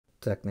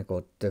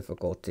technical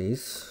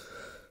difficulties.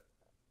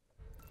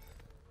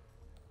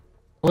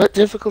 What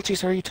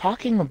difficulties are you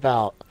talking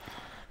about,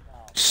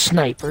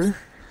 Sniper?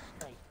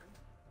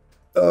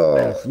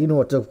 Oh, you know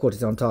what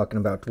difficulties I'm talking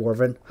about,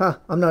 Dwarven. Ha,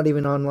 I'm not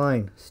even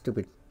online.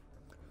 Stupid.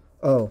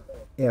 Oh,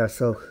 yeah,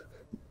 so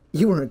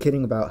you weren't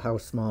kidding about how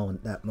small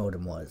that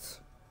modem was.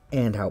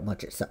 And how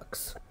much it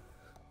sucks.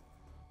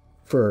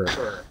 For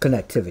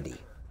connectivity.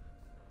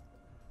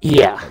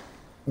 Yeah.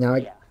 Now,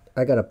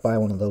 I gotta buy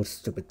one of those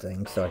stupid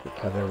things so I can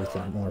have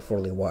everything more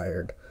fully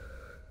wired.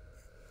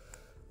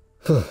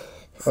 Oh,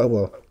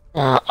 well.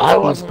 I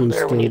wasn't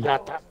there when you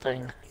got that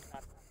thing.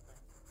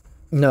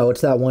 No,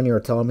 it's that one you were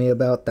telling me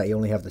about, that you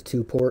only have the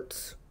 2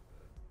 ports.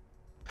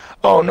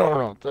 Oh,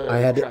 no,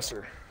 the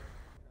dresser.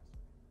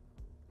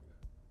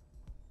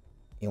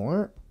 You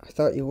weren't? I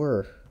thought you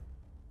were.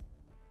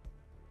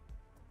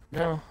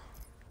 No.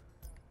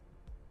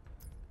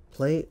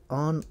 Play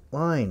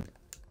online.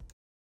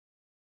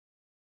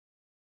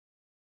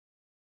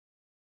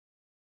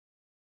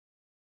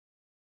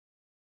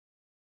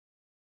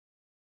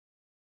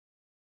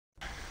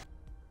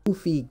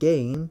 Goofy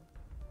game.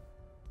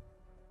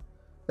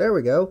 There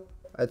we go.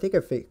 I think I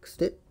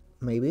fixed it.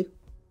 Maybe.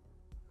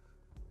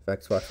 If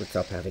Xbox would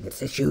stop having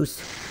its issues.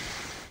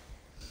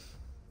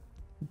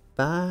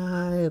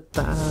 Bye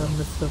bye,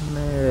 Miss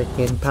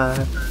American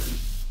Pie.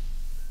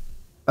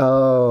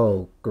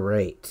 Oh,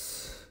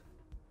 great.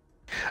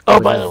 Oh,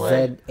 by the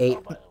way.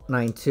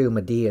 Z892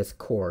 Medea's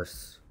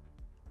course.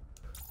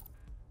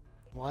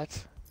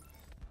 What?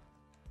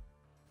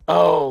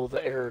 Oh,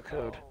 the error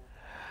code.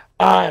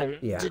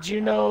 Yeah. Did you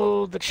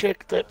know the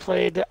chick that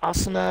played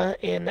Asuna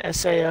in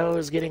SAO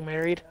is getting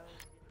married?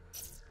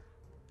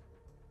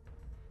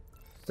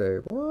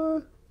 So,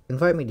 what?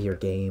 Invite me to your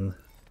game.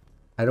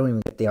 I don't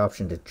even get the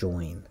option to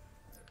join.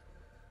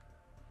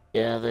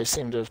 Yeah, they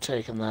seem to have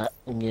taken that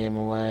game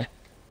away.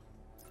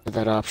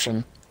 That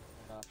option.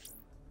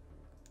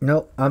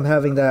 Nope, I'm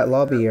having that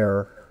lobby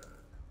error.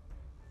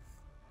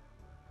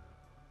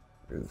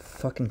 Are you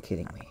fucking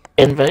kidding me?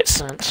 Invite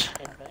sent.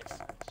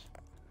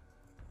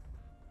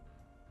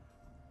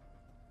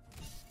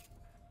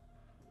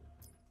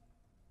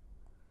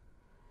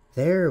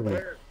 There we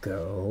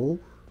go.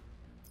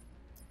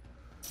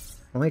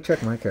 Let me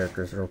check my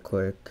characters real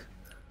quick.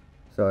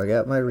 So I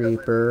got my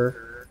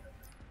Reaper.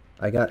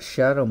 I got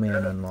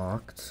Shadowman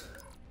unlocked.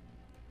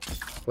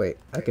 Wait,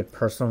 I could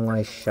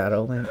personalize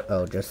Shadowman?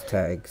 Oh, just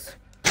tags.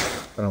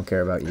 I don't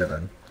care about you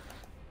then.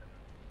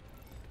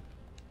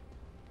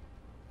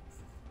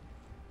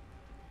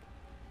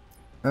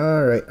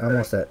 Alright, I'm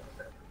all set.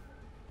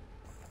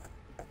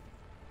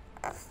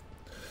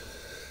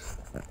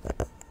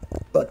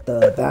 Let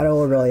the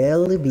battle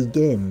royale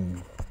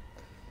begin.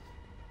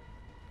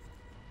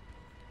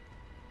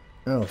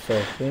 Oh,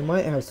 so we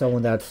might have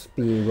someone that's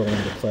be willing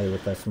to play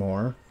with us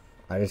more.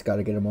 I just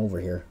gotta get him over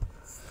here.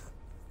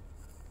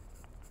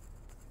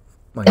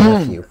 My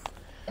nephew.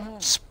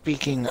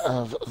 Speaking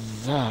of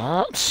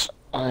that,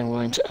 I'm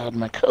going to add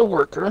my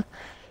coworker,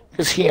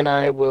 because he and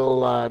I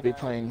will be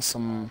playing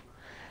some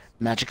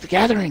Magic the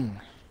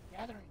Gathering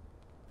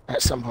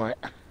at some point.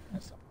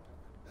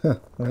 Huh,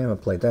 we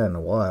haven't played that in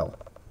a while.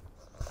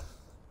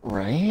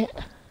 Right?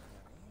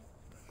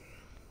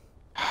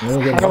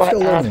 How do I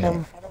add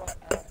him?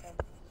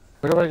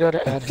 Where do I go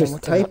to add him?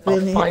 Just type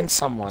in find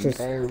someone.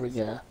 There we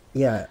go.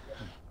 Yeah.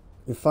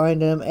 You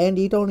find him, and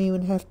you don't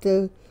even have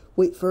to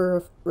wait for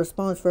a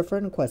response for a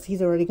friend request.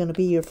 He's already going to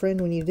be your friend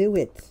when you do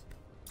it.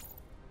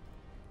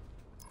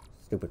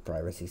 Stupid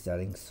privacy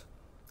settings.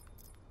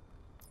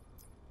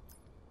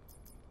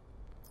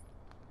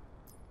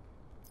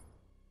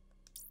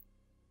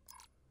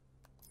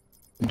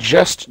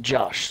 Just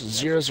Josh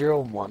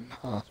 001.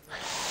 Huh?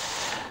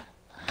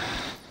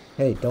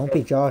 Hey, don't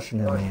be joshing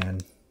him,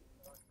 man.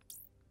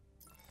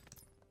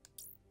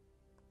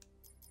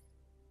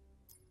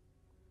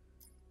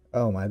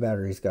 Oh, my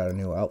battery's got a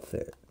new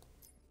outfit.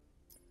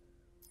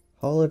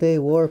 Holiday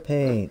war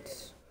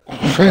paints.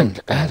 Friend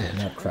added.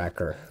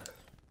 Nutcracker.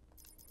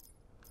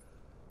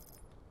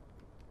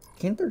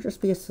 Can't there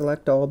just be a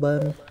select all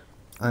button?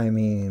 I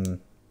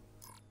mean...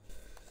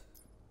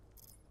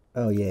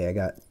 Oh yeah, I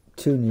got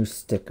 2 new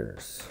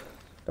stickers.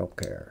 Don't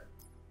care.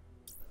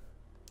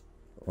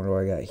 What do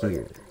I got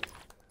here?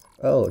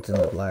 Oh, it's in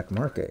the black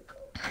market.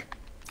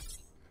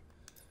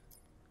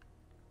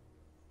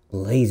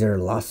 Laser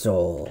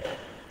lasso.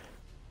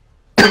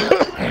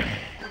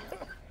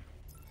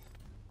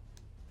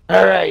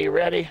 Alright, you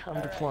ready?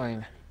 I'm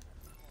deploying.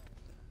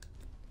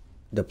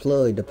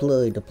 Deploy,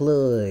 deploy,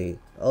 deploy.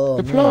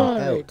 Oh, deploy,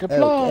 man. Out,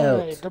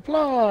 deploy, out.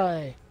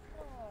 deploy.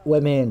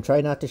 Women, try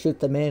not to shoot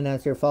the men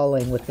as you're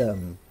falling with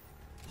them.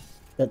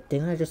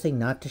 Didn't I just say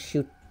not to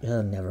shoot?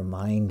 Oh, never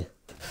mind.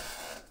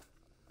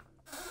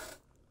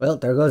 Well,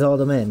 there goes all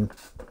the men.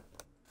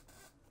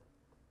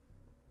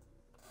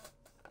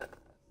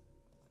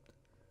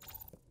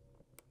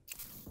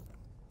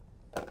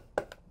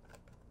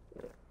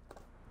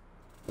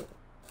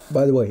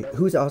 By the way,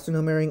 who's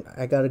Asuna marrying?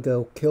 I gotta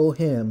go kill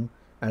him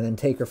and then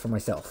take her for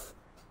myself.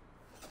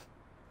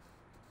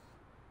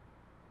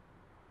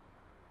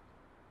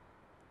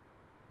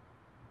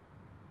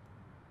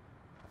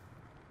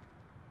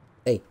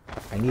 Hey,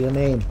 I need a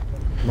name.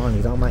 Come on,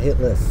 he's on my hit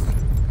list.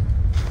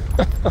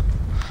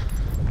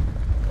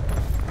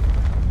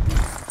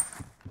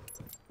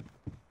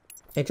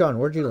 Hey, John,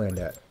 where'd you land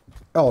at?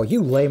 Oh,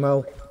 you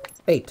lame-o.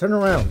 Hey, turn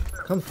around.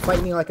 Come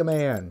fight me like a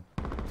man.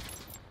 You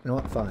know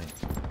what? Fine.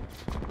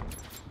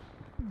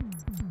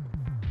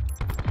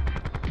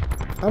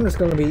 I'm just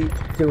gonna be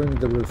doing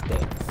the roof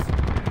dance.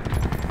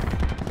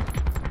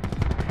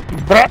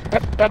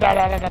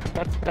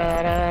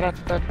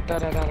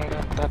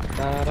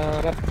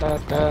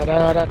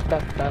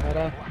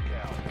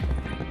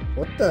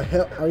 What the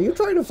hell? Are you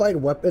trying to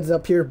find weapons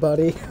up here,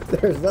 buddy?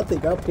 There's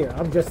nothing up here.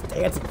 I'm just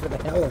dancing for the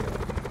hell of it.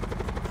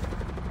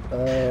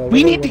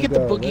 We need to get the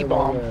boogie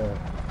bomb.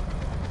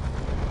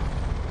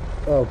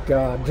 Oh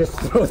god, just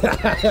throw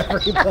that at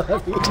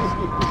everybody.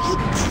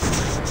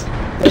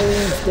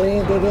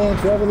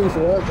 Dance,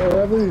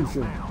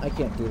 revolution. I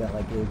can't do that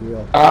like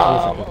Gabriel.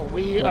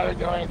 We are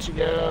going to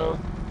go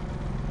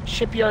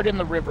shipyard in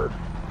the river.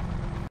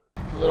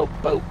 Little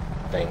boat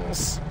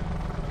things.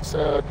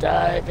 So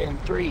dive in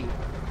 3,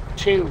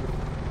 2,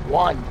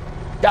 1,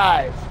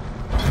 dive.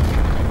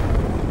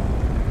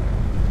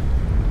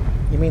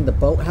 You mean the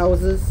boat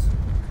houses?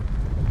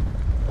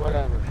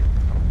 Whatever.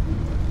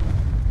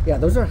 Yeah,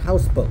 those are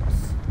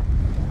houseboats.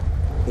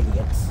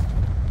 Idiots.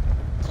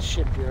 It's a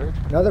shipyard.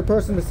 Another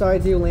person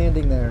besides you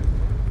landing there.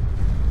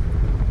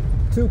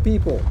 2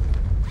 people.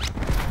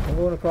 I'm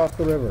going across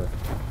the river.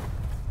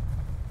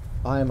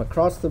 I am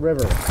across the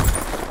river.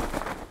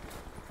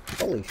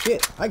 Holy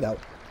shit, I got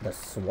the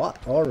SWAT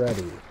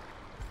already.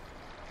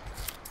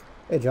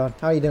 Hey John,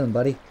 how you doing,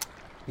 buddy?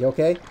 You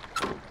okay?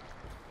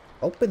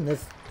 Open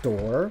this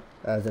door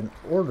as an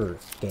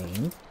orders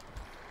game.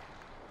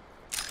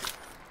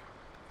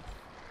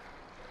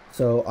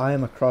 So I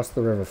am across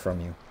the river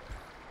from you.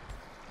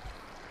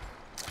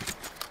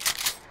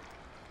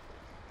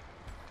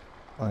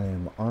 I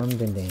am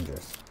armed and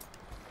dangerous.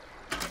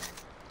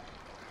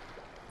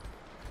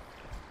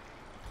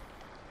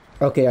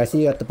 Okay, I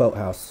see you at the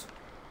boathouse.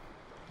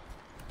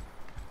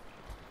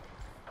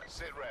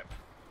 Sit rep.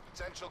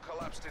 Potential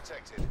collapse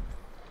detected.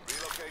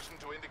 Relocation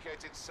to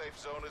indicated safe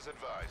zone is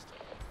advised.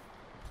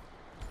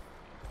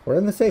 We're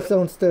in the safe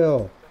zone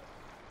still.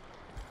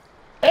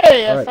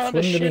 Hey, I Alright, found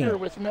a swim to me. shitter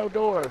with no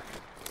door.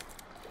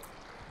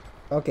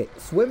 Okay,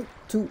 swim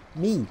to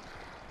me.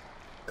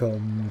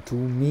 Come to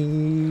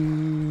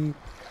me.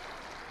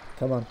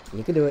 Come on,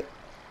 you can do it.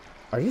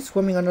 Are you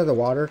swimming under the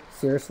water?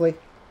 Seriously?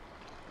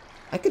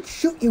 I could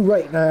shoot you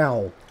right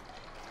now.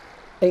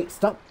 Hey,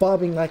 stop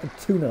bobbing like a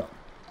tuna.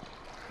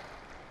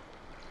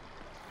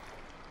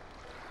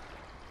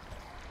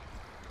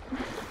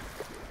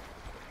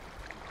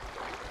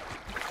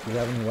 Do you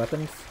have any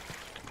weapons?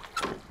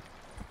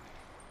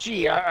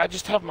 Gee, I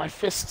just have my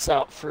fists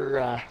out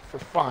for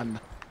fun.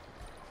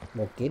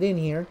 Well, get in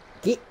here.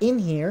 Get in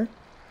here.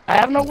 I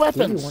have no I'll give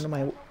you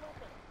weapons.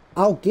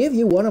 I'll give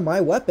you one of my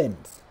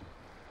weapons.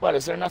 What,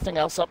 is there nothing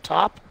else up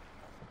top?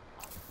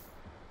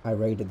 I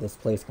raided this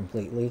place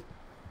completely.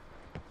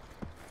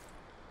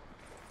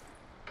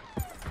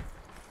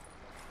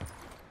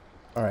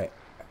 Alright,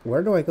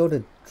 where do I go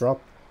to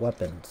drop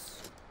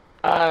weapons?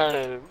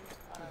 The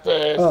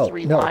Oh,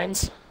 3 no.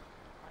 lines.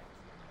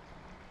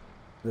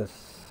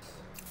 This.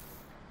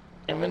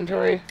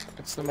 Inventory.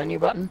 It's the menu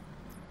button.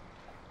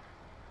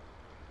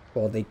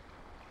 Well, they.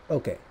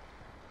 Okay.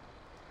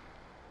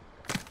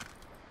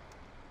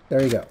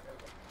 There you go.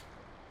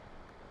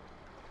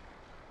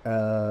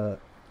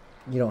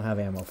 You don't have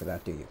ammo for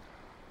that, do you?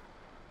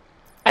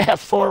 I have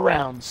 4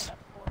 rounds.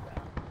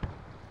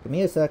 Give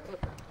me a sec.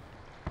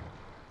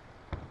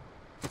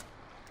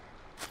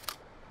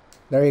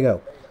 There you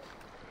go.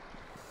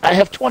 I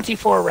have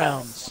 24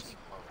 rounds.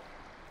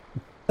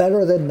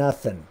 Better than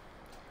nothing.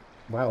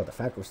 Wow, the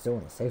fact we're still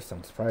in the safe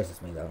zone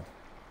surprises me, though.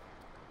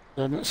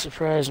 Doesn't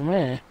surprise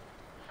me.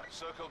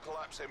 Circle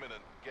collapse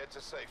imminent. Get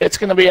to safety. It's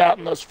gonna be out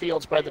in those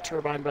fields by the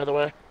turbine, by the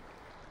way.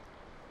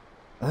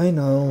 I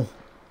know.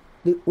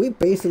 Dude, we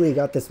basically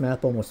got this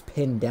map almost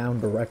pinned down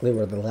directly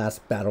where the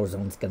last battle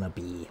zone's gonna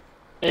be.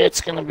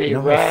 It's gonna be You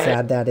know how right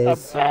sad that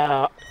is?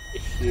 about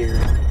here.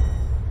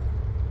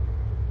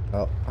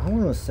 Oh, I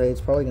want to say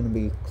it's probably gonna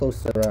be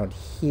close to around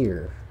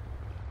here.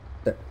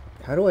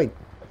 How do I...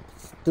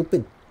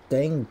 Stupid,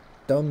 dang,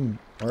 dumb,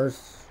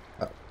 where's...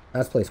 Oh,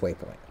 that's place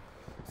waypoint.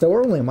 So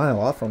we're only a mile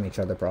off from each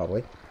other,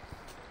 probably.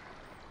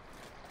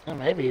 Yeah,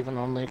 maybe even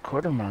only a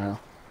quarter mile.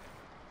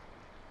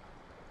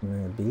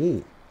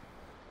 Maybe.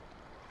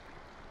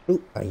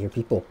 Ooh, I hear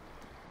people.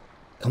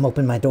 Come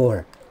open my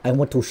door. I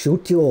want to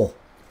shoot you.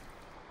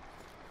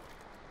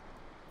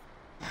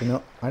 You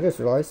know, I just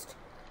realized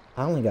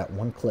I only got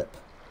 1 clip.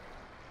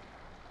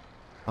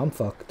 I'm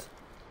fucked.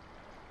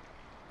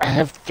 I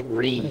have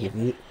 3.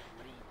 Ye-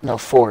 No,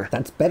 4.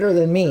 That's better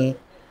than me.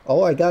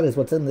 All I got is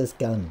what's in this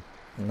gun.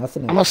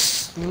 Nothing I'm a else.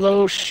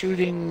 slow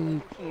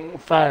shooting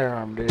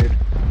firearm, dude.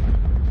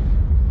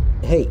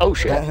 Hey, Oh,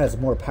 shit. that has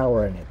more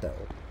power in it, though.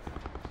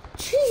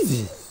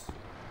 Jesus!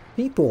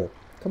 People,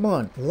 come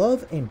on.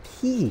 Love and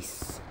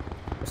peace.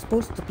 We're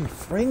supposed to be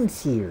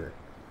friends here.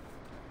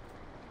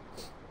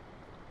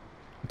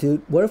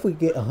 Dude, what if we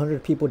get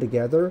 100 people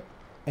together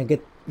and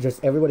get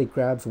just everybody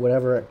grabs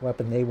whatever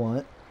weapon they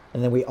want,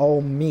 and then we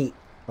all meet,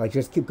 like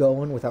just keep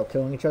going without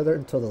killing each other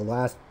until the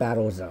last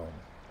battle zone,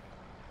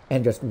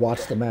 and just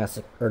watch the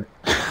massacre,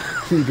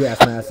 Key Grass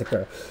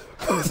Massacre.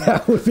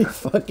 That would be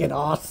fucking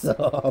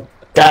awesome.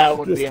 That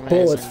would be Just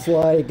amazing. bullets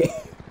flying.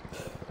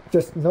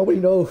 Just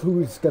nobody know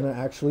who's gonna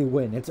actually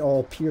win. It's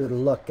all pure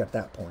luck at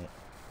that point.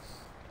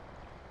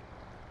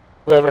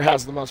 Whoever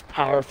has the most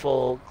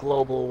powerful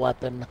global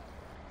weapon.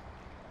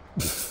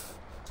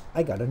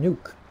 I got a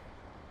nuke.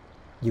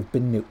 You've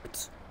been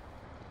nuked.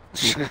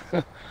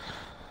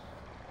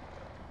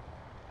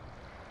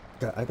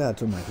 God, I gotta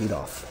turn my heat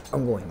off.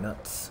 I'm going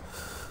nuts.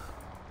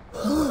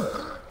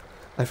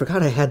 I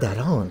forgot I had that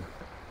on.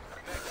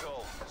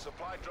 Echo,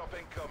 supply drop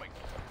incoming.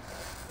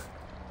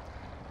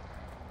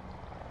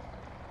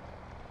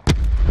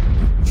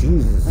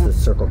 Jesus, the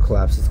circle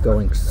collapse is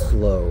going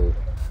slow.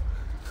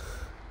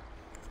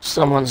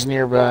 Someone's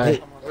nearby.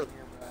 Hey.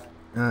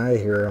 I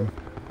hear him.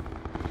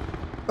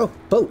 Oh,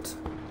 boat!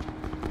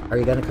 Are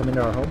you gonna come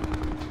into our home?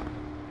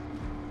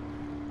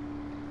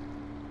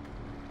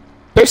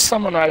 There's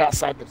someone right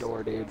outside the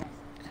door, dude.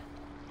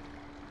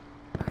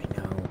 I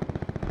know.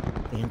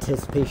 The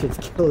anticipation's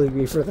killing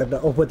me for them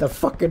to open the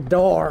fucking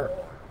door!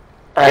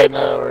 I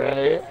know,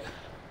 right?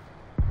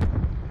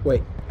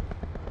 Wait.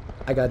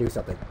 I gotta do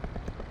something.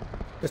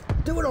 Just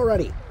do it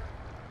already!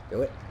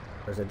 Do it.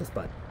 Or is it this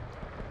button?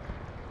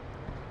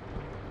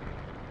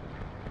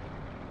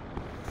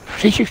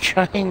 What are you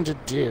trying to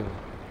do?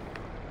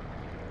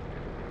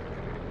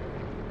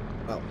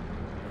 Oh.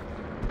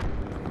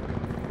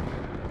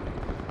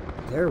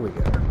 There we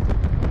go.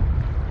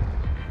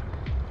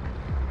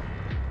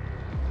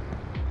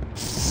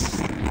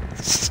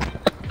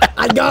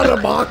 I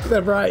gotta mock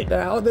them right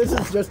now. This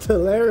is just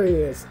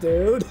hilarious,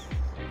 dude.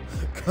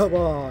 Come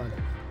on.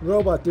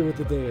 Robot, do with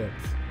the dance.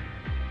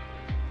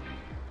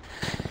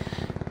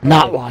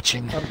 Not Okay,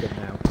 watching. I'm good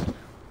now.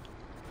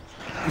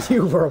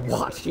 You were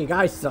watching.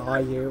 I saw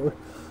you.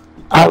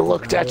 I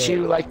looked at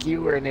you like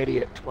you were an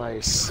idiot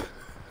twice.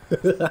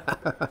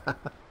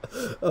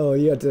 Oh,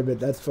 you have to admit,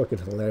 that's fucking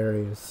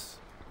hilarious.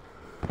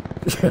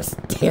 Just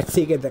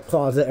dancing in the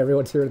closet,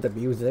 everyone's hearing the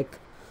music.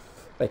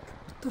 Like,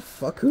 what the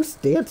fuck? Who's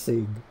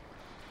dancing?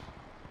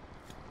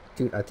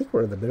 Dude, I think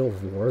we're in the middle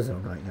of a war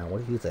zone right now.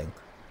 What do you think?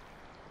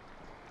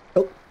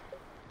 Oh,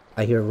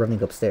 I hear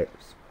running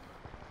upstairs.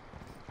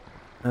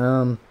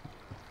 John,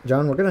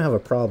 we're gonna have a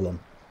problem.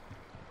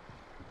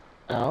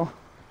 Oh?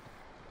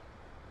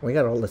 We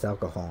got all this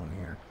alcohol in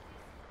here.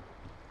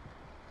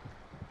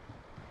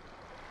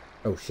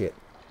 Oh shit.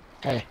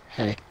 Hey,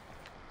 hey.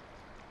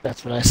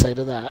 That's what I say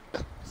to that.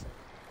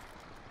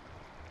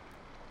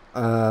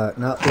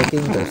 Not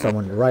looking. There's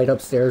someone right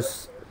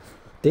upstairs.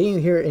 Didn't you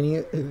hear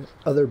any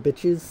other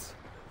bitches?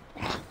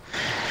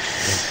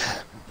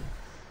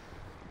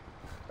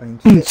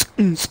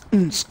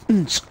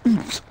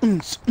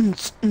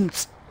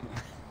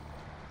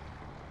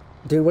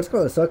 Dude, what's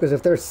gonna suck is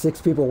if there's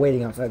 6 people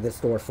waiting outside this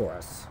door for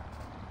us.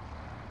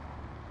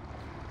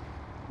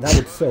 That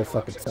would so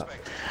fucking suck.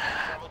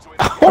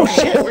 Oh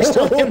shit, we're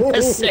still in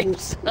the safe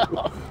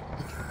zone.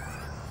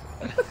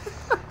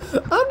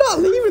 I'm not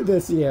leaving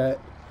this yet.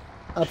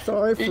 I'm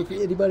sorry for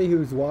anybody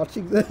who's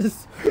watching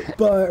this,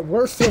 but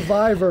we're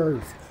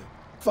survivors.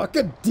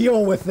 Fucking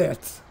deal with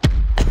it.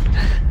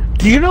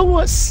 Do you know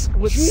what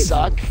would Jesus.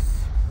 suck?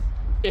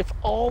 If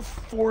all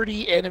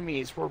 40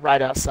 enemies were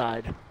right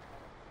outside.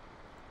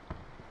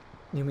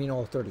 You mean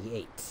all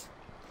 38?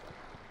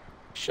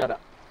 Shut up.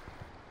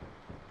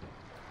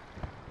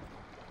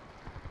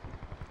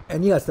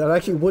 And yes, that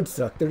actually would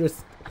suck. They're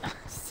just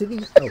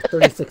sitting... Oh,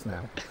 36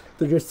 now.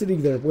 They're just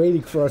sitting there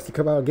waiting for us to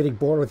come out and getting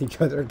bored with each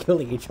other and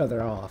killing each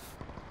other off.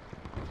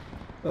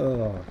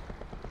 Oh.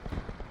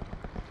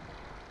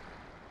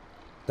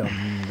 Dum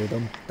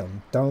dum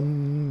dum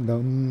dum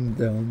dum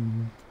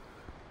dum.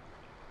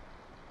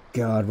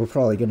 God, we're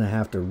probably gonna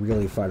have to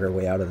really fight our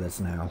way out of this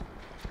now.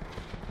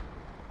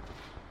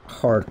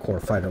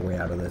 Hardcore fight our way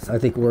out of this. I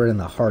think we're in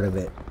the heart of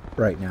it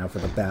right now for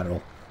the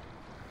battle.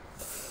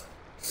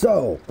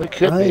 So, We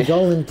could I be.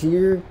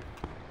 volunteer.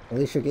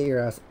 Alicia, get your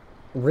ass.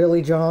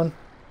 Really, John?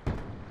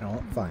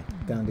 No, fine.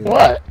 Gonna do that.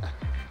 What?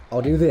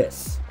 I'll do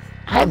this.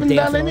 I haven't I'm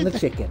done dancing on the anything.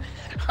 chicken.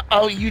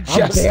 Oh, you I'm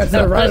just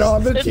dancing right noticed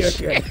on the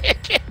chicken.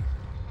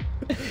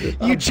 You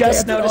I'm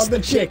just dancing noticed on the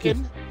the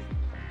chicken.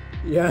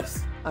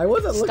 Yes, I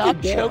wasn't Stop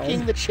looking down.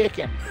 choking the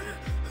chicken.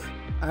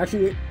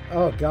 Actually,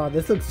 oh god,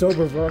 this looks so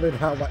perverted.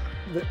 How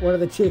one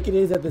of the chicken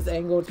is at this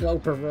angle, it's so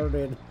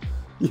perverted.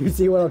 You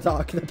see what I'm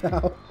talking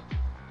about?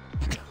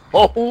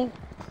 Oh,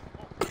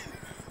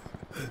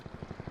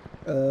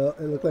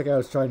 It looked like I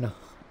was trying to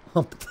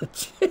hump the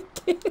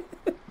chicken.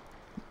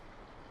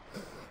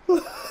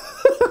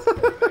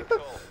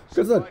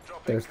 Because look,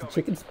 there's the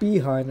chicken's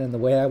behind and the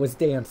way I was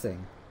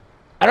dancing.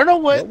 I don't know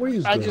what What were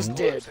you I doing? just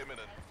did.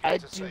 I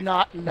do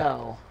not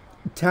know.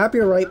 Tap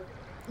your right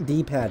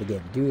D-pad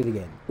again. Do it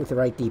again with the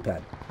right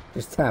D-pad.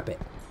 Just tap it.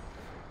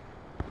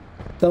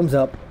 Thumbs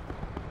up.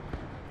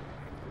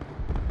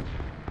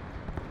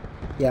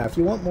 Yeah, if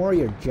you want more of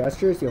your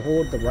gestures, you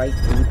hold the right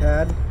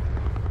D-pad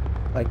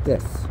like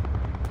this.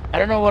 I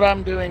don't know what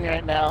I'm doing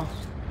right now.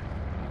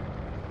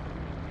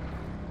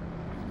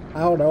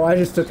 I don't know, I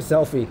just took a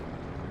selfie.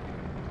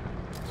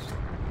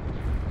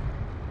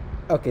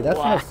 Okay, that's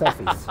Wow. enough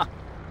selfies.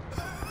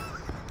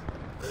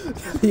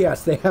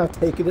 Yes, they have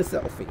taken a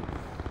selfie.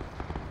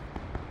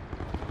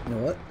 You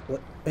know what?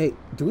 What? Hey,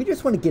 do we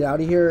just want to get out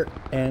of here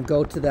and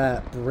go to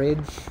that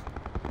bridge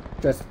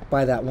just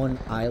by that one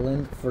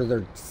island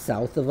further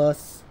south of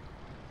us?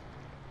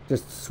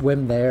 Just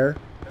swim there?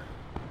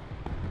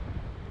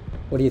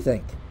 What do you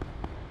think?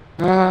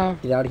 Get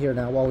out of here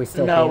now while we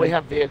still No, can. we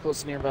have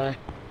vehicles nearby.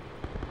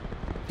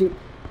 Dude,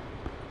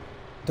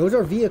 those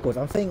are vehicles.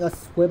 I'm saying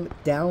us swim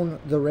down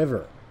the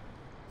river.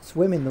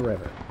 Swim in the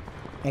river.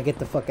 And get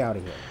the fuck out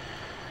of here.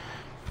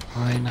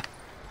 Fine.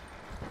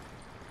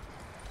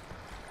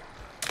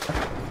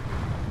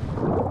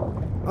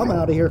 I'm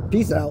out of here.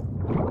 Peace out.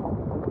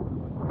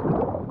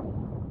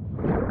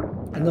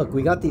 And look,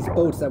 we got these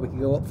boats that we can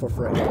go up for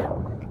free.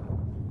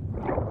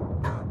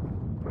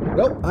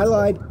 Nope, I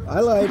lied.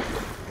 I lied.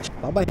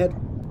 Bob my head.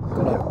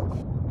 Go down.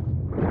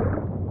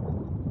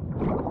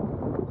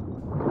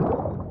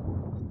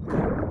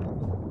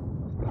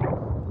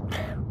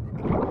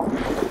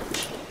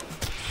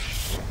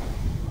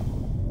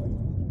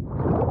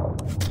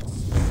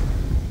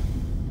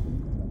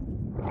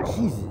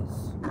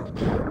 Jesus.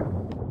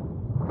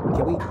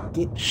 Can we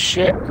get...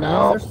 Shit,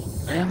 no.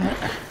 Damn it.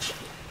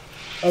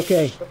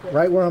 Okay,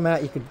 right where I'm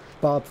at, you could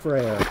bob for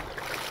air.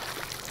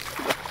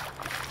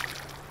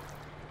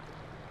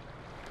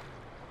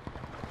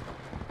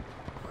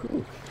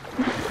 Whew.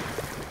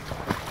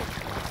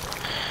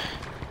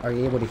 Are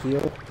you able to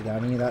heal? You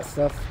got any of that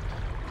stuff?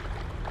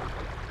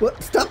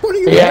 What? Stop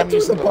putting your Yeah, head I'm through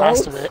using the the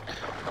last boat! of it.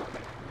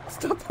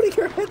 Stop putting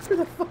your head through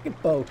the fucking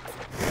boat!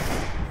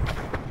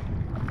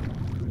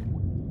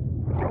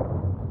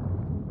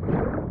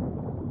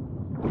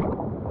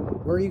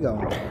 Where are you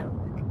going?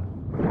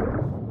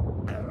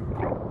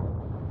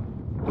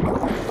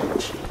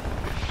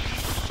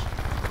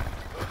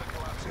 Further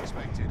collapse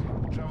expected.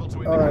 Travel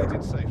to All right.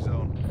 indicated safe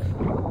zone.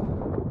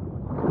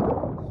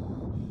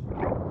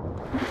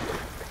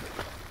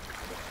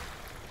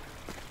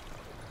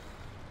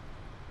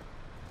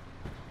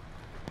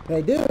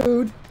 Hey,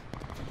 dude!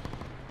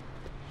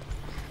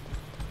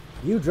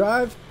 You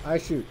drive, I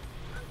shoot.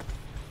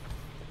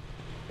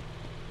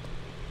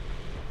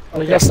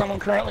 We got someone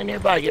currently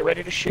nearby. Get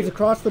ready to He's shoot.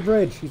 across the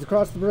bridge. He's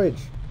across the bridge.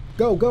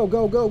 Go, go,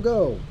 go, go,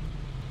 go.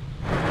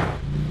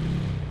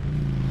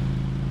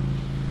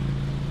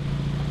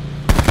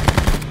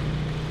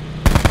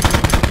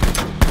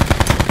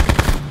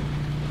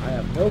 I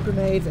have no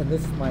grenades, and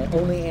this is my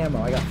only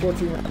ammo. I got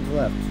 14 rounds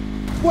left.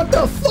 What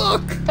the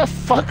fuck? The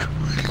fuck?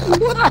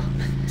 What?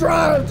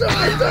 Drive,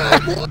 drive,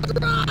 drive, boy,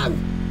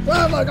 drive!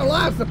 Drive like a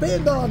life's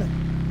depend on it.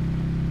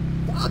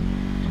 Fuck.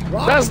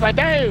 Rock. That's what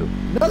I do.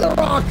 Another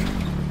rock!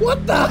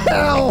 What the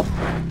hell?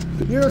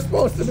 You're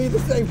supposed to be the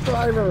safe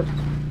driver.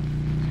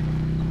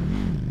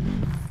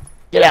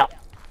 Get out.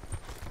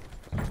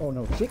 Oh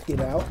no, shit,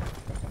 get out.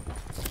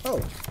 Oh,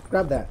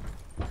 grab that.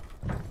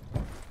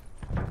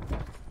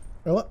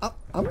 You know what?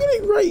 I'm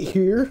getting right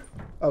here.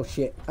 Oh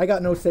shit, I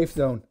got no safe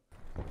zone.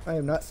 I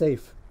am not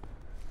safe.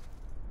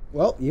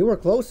 Well, you were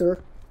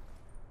closer.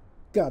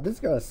 God, this is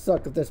gonna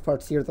suck if this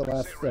part's here at the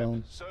last Sit rep.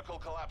 zone. Circle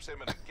collapse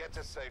imminent. Get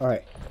to safety.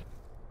 Alright.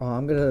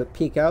 I'm gonna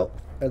peek out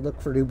and look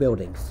for new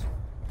buildings.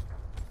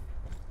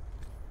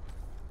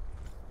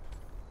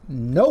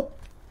 Nope.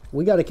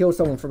 We gotta kill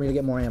someone for me to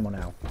get more ammo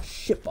now.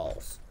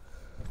 Shitballs.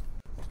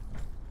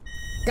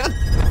 God,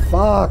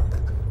 fuck.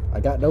 I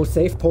got no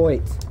safe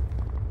point.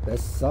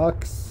 This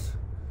sucks.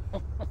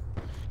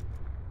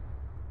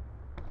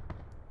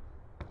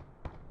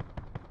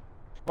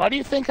 Why do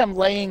you think I'm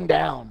laying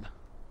down?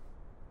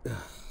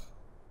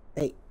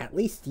 Hey, at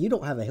least you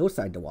don't have a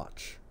hillside to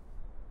watch.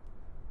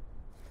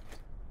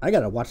 I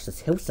gotta watch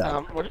this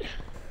hillside. What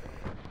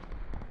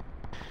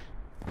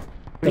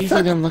do you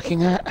think I'm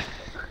looking at?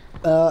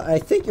 I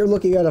think you're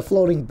looking at a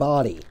floating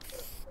body.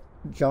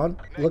 John,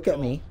 look at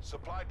me.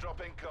 Supply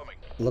drop incoming.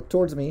 Look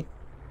towards me.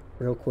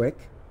 Real quick.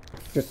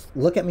 Just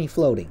look at me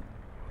floating.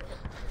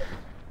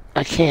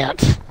 I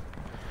can't.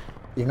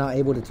 You're not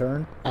able to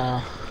turn?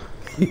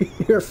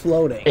 You're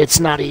floating. It's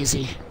not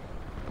easy.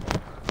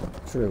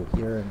 True,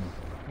 you're in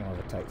more of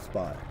a tight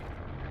spot.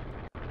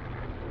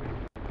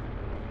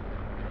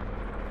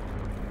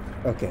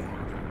 Okay.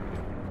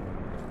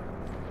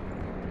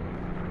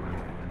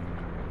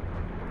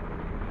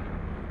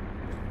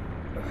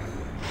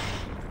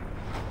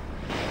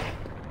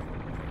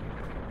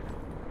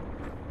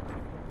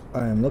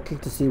 I am looking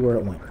to see where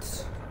it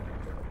went.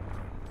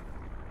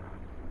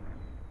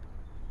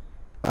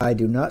 I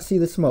do not see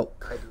the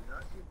smoke.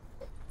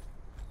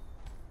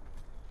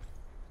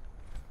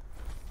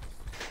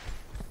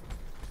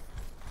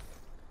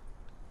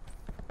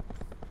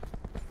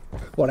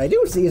 What I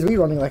do see is me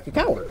running like a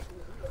coward.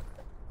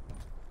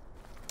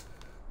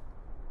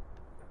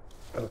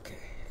 Okay.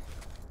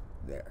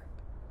 There.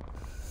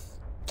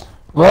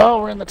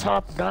 Well, we're in the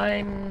top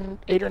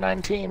 8 or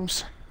 9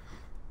 teams.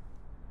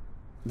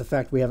 The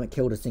fact we haven't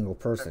killed a single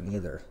person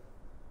either.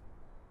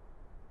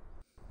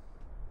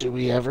 Do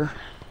we ever?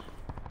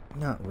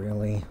 Not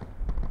really.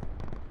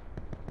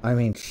 I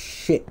mean,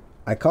 shit.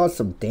 I caused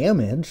some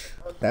damage.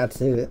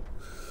 That's it.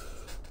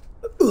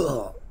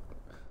 Ugh.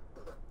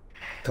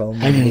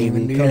 Come, I didn't baby,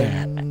 even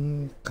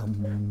do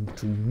come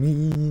to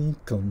me,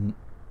 come.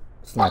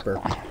 Sniper.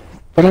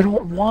 But I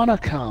don't want to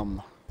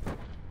come.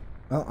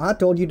 Well, I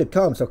told you to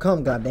come, so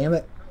come,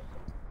 goddammit.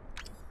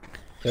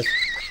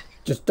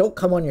 Just don't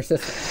come on your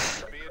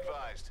sister. Be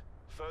advised.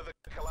 Further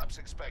collapse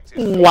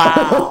expected.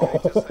 Wow.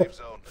 Safe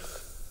zone.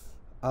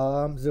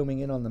 I'm zooming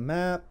in on the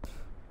map.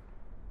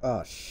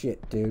 Oh,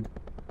 shit, dude.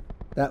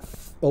 That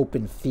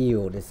open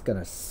field is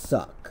gonna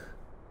suck.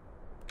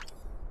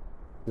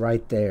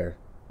 Right there.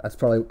 That's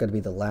probably gonna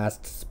be the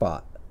last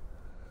spot.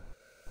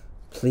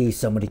 Please,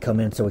 somebody come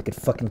in so we could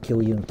fucking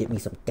kill you and get me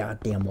some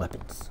goddamn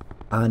weapons.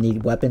 I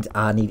need weapons,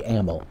 I need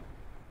ammo.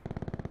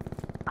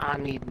 I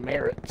need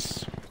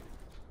merits.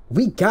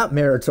 We got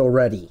merits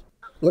already.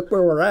 Look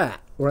where we're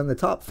at. We're in the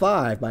top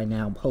 5 by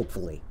now,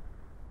 hopefully.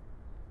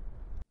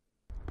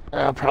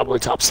 Probably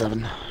top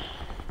 7.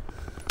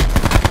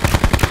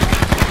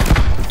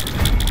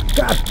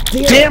 God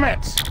Damn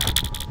it!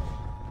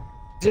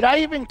 Did I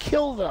even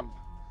kill them?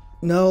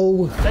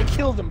 No. Did I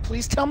kill them?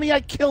 Please tell me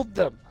I killed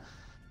them.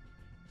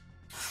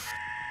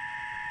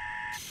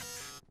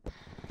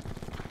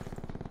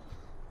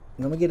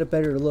 Let me get a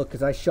better look,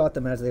 because I shot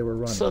them as they were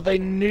running. So they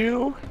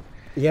knew?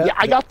 Yeah, Yeah,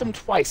 I got them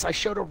twice. I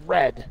showed a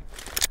red.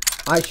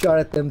 I shot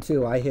at them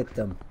too. I hit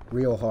them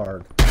real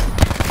hard.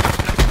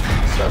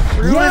 So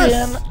threw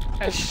Yes!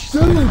 it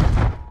in. Dude!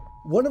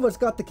 One of us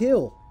got the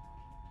kill.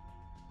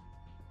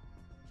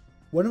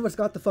 One of us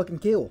got the fucking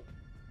kill.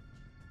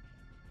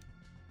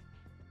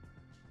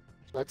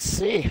 Let's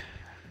see.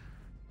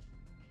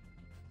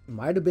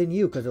 Might have been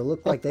you, because it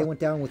looked like they went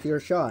down with your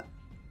shot.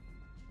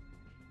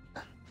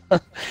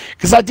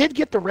 Because I did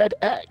get the red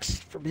X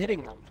from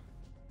hitting them.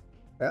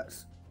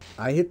 Yes.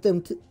 I hit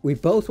them too. We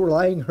both were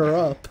lining her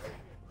up.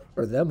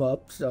 Or them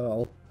up,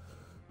 so...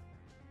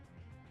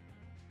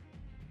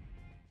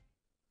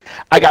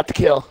 I got the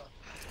kill.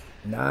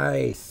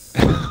 Nice.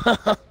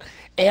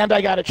 And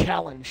I got a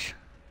challenge.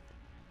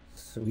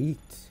 Sweet.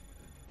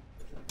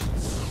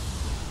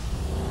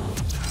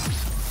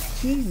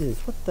 Jesus,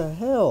 what the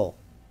hell?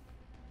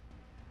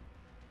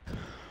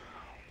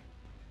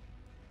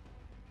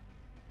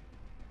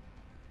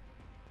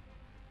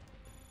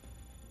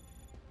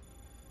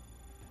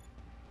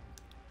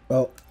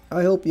 Well,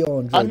 I hope you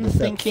all enjoyed this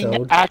Unthinking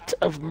episode. Act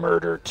of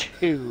Murder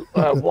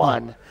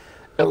 1.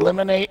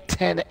 Eliminate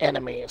 10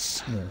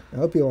 enemies. Yeah, I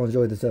hope you all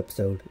enjoyed this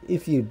episode.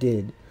 If you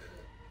did,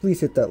 please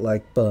hit that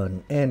like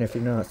button. And if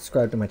you're not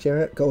subscribed to my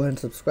channel, go ahead and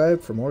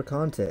subscribe for more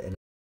content.